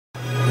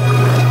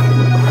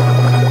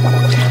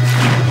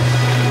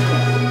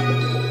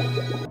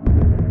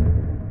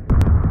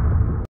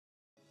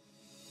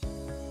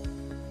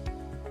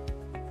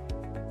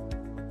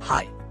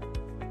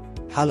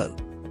Hello.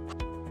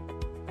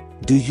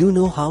 Do you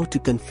know how to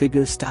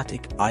configure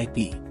static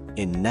IP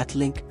in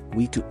Netlink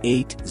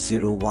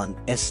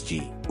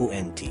V2801SG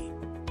ONT?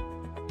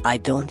 I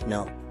don't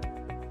know.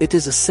 It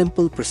is a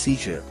simple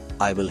procedure.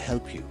 I will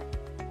help you.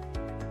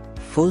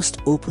 First,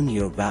 open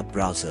your web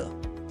browser.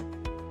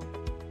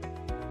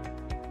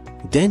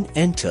 Then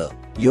enter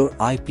your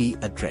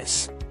IP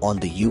address on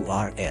the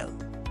URL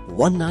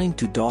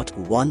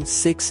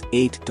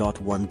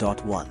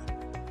 192.168.1.1.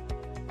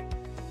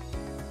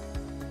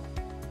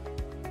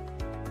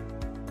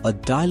 A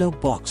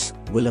dialog box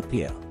will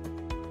appear.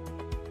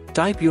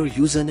 Type your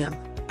username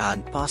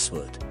and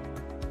password.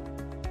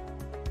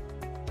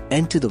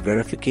 Enter the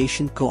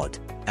verification code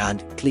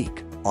and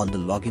click on the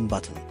login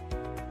button.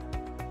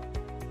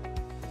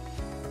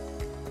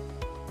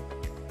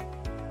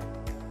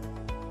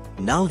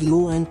 Now the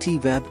ONT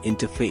web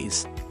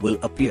interface will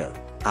appear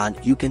and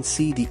you can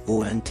see the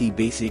ONT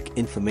basic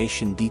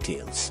information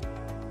details.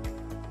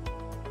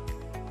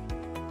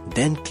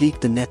 Then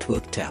click the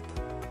Network tab.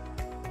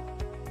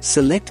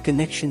 Select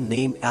connection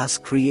name as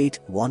Create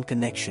One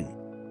Connection.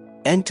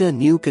 Enter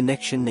new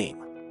connection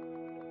name.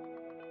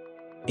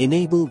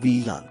 Enable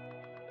VLAN.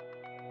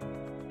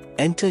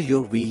 Enter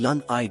your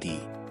VLAN ID.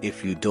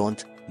 If you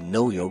don't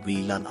know your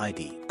VLAN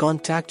ID,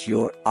 contact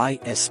your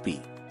ISP.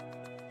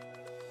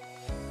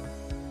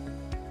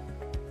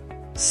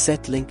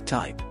 Set link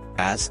type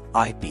as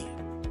IP.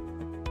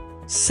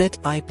 Set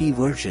IP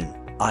version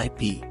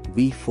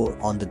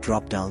IPv4 on the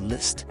drop-down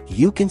list.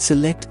 You can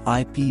select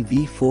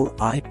IPv4,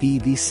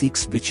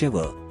 IPv6,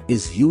 whichever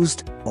is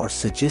used or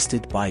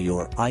suggested by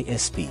your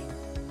ISP.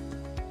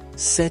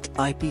 Set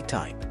IP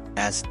type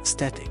as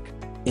static.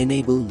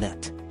 Enable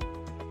NET.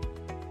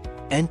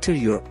 Enter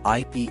your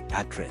IP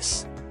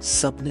address,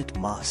 subnet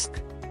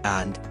mask,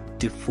 and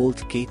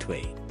default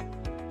gateway.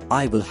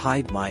 I will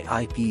hide my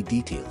IP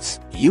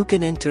details. You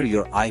can enter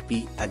your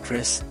IP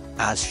address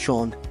as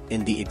shown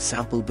in the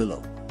example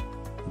below.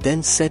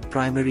 Then set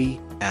primary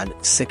and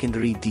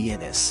secondary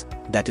DNS,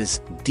 that is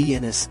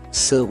DNS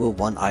server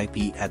 1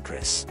 IP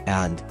address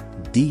and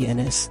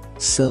DNS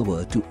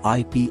server 2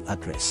 IP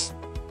address.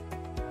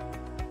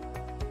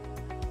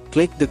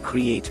 Click the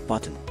Create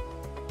button.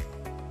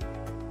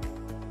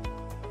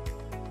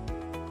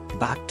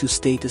 Back to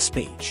status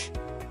page.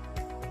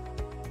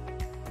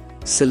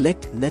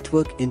 Select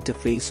Network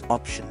Interface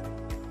option.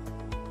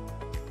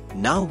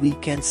 Now we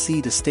can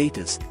see the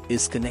status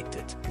is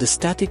connected. The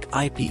static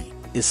IP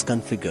is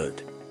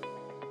configured.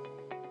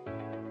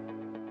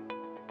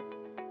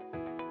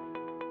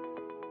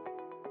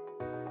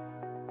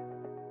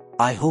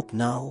 I hope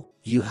now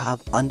you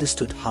have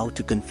understood how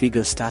to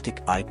configure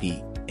static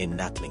IP in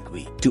Netlink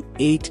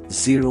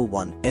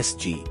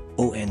V2801SG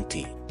ONT.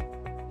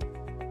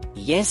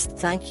 Yes,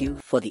 thank you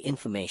for the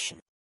information.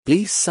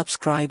 Please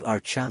subscribe our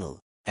channel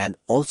and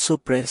also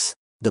press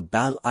the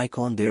bell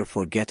icon there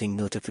for getting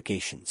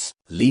notifications.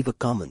 Leave a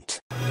comment.